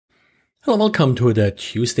Hello, welcome to the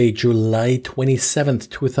Tuesday, July 27th,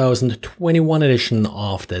 2021 edition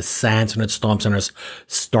of the SANS Internet Storm Center's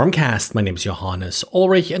Stormcast. My name is Johannes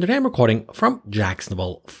Ulrich, and today I'm recording from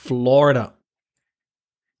Jacksonville, Florida.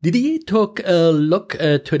 The DA took a look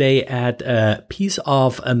today at a piece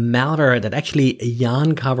of malware that actually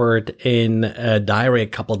Jan covered in a diary a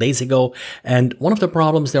couple days ago. And one of the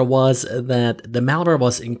problems there was that the malware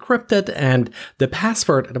was encrypted and the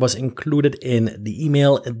password that was included in the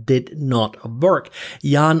email did not work.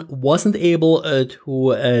 Jan wasn't able to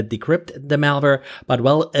decrypt the malware, but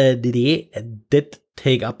well, the DA did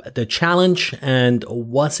take up the challenge and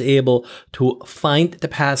was able to find the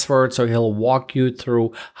password. So he'll walk you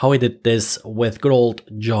through how he did this with good old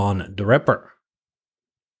John the Ripper.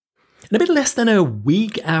 In a bit less than a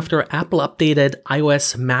week after Apple updated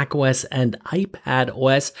iOS, macOS, and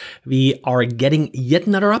iPadOS, we are getting yet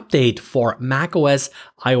another update for macOS,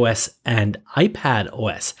 iOS, and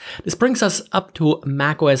iPadOS. This brings us up to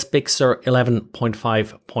macOS Big Sur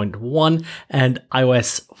 11.5.1 and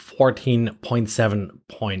iOS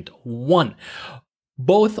 14.7.1.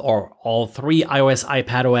 Both or all three iOS,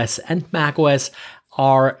 iPadOS, and macOS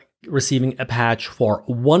are receiving a patch for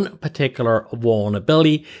one particular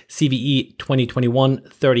vulnerability, CVE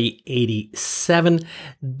 2021-3087.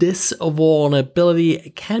 This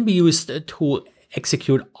vulnerability can be used to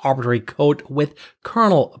execute arbitrary code with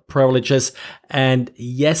kernel privileges. And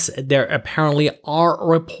yes, there apparently are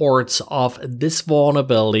reports of this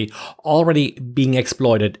vulnerability already being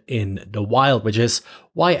exploited in the wild, which is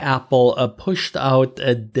why Apple pushed out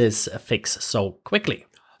this fix so quickly.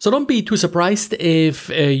 So don't be too surprised if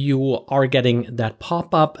you are getting that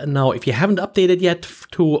pop-up. Now, if you haven't updated yet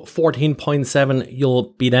to 14.7,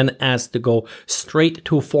 you'll be then asked to go straight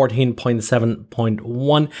to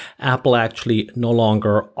 14.7.1. Apple actually no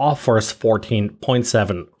longer offers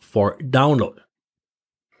 14.7 for download.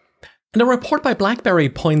 And a report by BlackBerry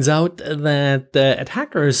points out that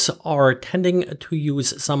attackers are tending to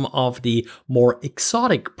use some of the more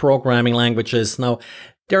exotic programming languages. Now,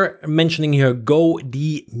 they're mentioning here Go,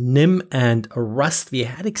 D, Nim, and Rust. We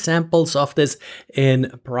had examples of this in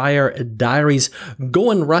prior diaries.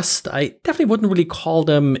 Go and Rust, I definitely wouldn't really call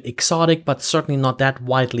them exotic, but certainly not that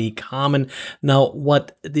widely common. Now,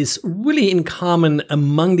 what is really in common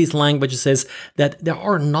among these languages is that there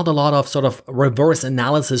are not a lot of sort of reverse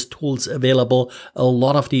analysis tools available. A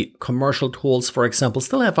lot of the commercial tools, for example,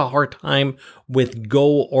 still have a hard time with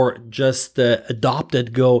Go or just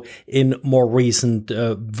adopted Go in more recent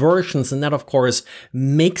versions. And that, of course,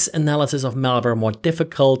 makes analysis of malware more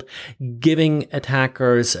difficult, giving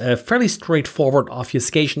attackers a fairly straightforward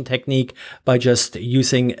obfuscation technique by just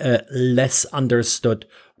using a less understood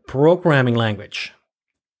programming language.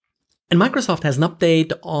 And Microsoft has an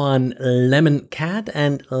update on LemonCat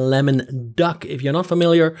and LemonDuck. If you're not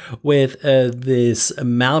familiar with this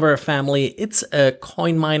malware family, it's a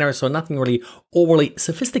coin miner, so nothing really overly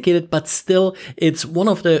sophisticated, but still it's one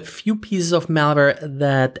of the few pieces of malware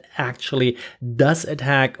that actually does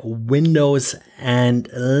attack Windows and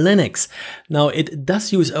Linux. Now, it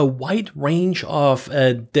does use a wide range of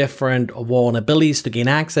different vulnerabilities to gain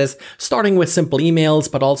access, starting with simple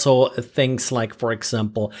emails, but also things like, for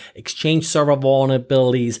example, Exchange server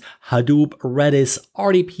vulnerabilities, Hadoop, Redis,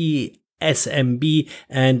 RDP, SMB,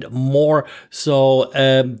 and more. So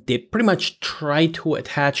they pretty much try to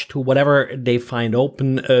attach to whatever they find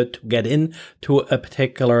open to get in to a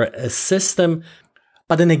particular system.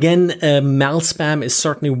 But then again, Malspam is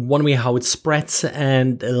certainly one way how it spreads,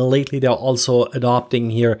 and lately they're also adopting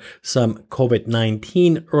here some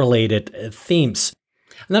COVID-19 related themes.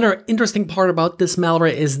 Another interesting part about this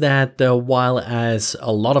malware is that while as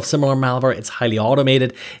a lot of similar malware, it's highly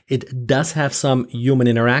automated, it does have some human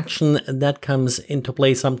interaction that comes into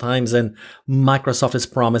play sometimes, and Microsoft is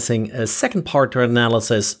promising a second part to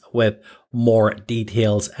analysis with more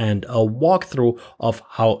details and a walkthrough of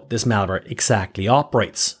how this malware exactly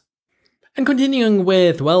operates. And continuing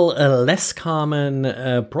with, well, less common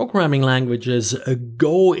programming languages,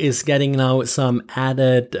 Go is getting now some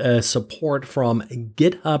added support from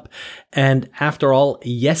GitHub. And after all,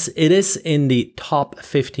 yes, it is in the top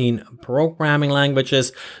 15 programming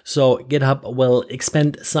languages. So GitHub will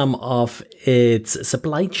expend some of its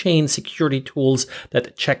supply chain security tools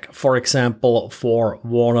that check, for example, for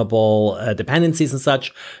vulnerable dependencies and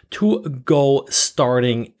such to Go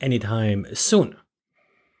starting anytime soon.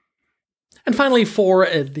 And finally, for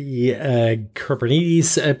the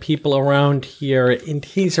Kubernetes people around here,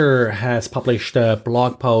 Inteaser has published a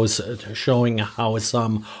blog post showing how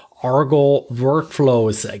some Argo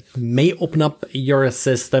workflows may open up your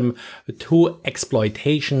system to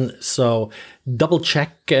exploitation. So double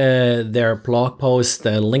check their blog post.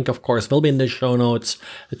 The link, of course, will be in the show notes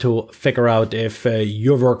to figure out if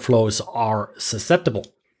your workflows are susceptible.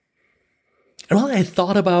 And well, I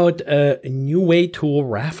thought about a new way to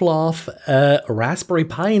raffle off a Raspberry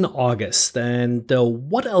Pi in August. And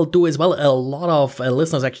what I'll do is, well, a lot of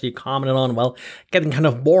listeners actually commented on, well, getting kind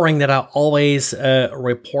of boring that I always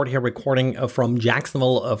report here, recording from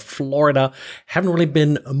Jacksonville, Florida. Haven't really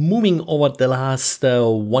been moving over the last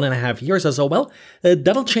 1.5 years or so. Well,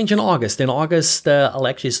 that'll change in August. In August, I'll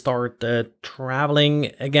actually start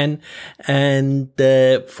traveling again. And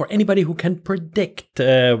for anybody who can predict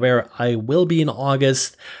where I will be in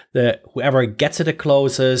August, whoever gets it the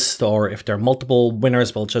closest, or if there are multiple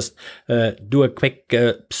winners, we'll just do a quick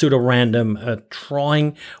pseudo-random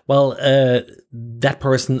drawing. Well, that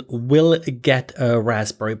person will get a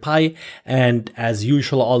Raspberry Pi. And as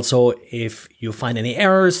usual, also, if you find any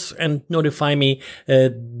errors and notify me,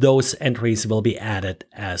 those entries will be added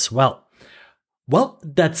as well. Well,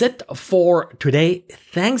 that's it for today.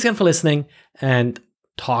 Thanks again for listening, and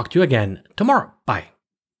talk to you again tomorrow. Bye.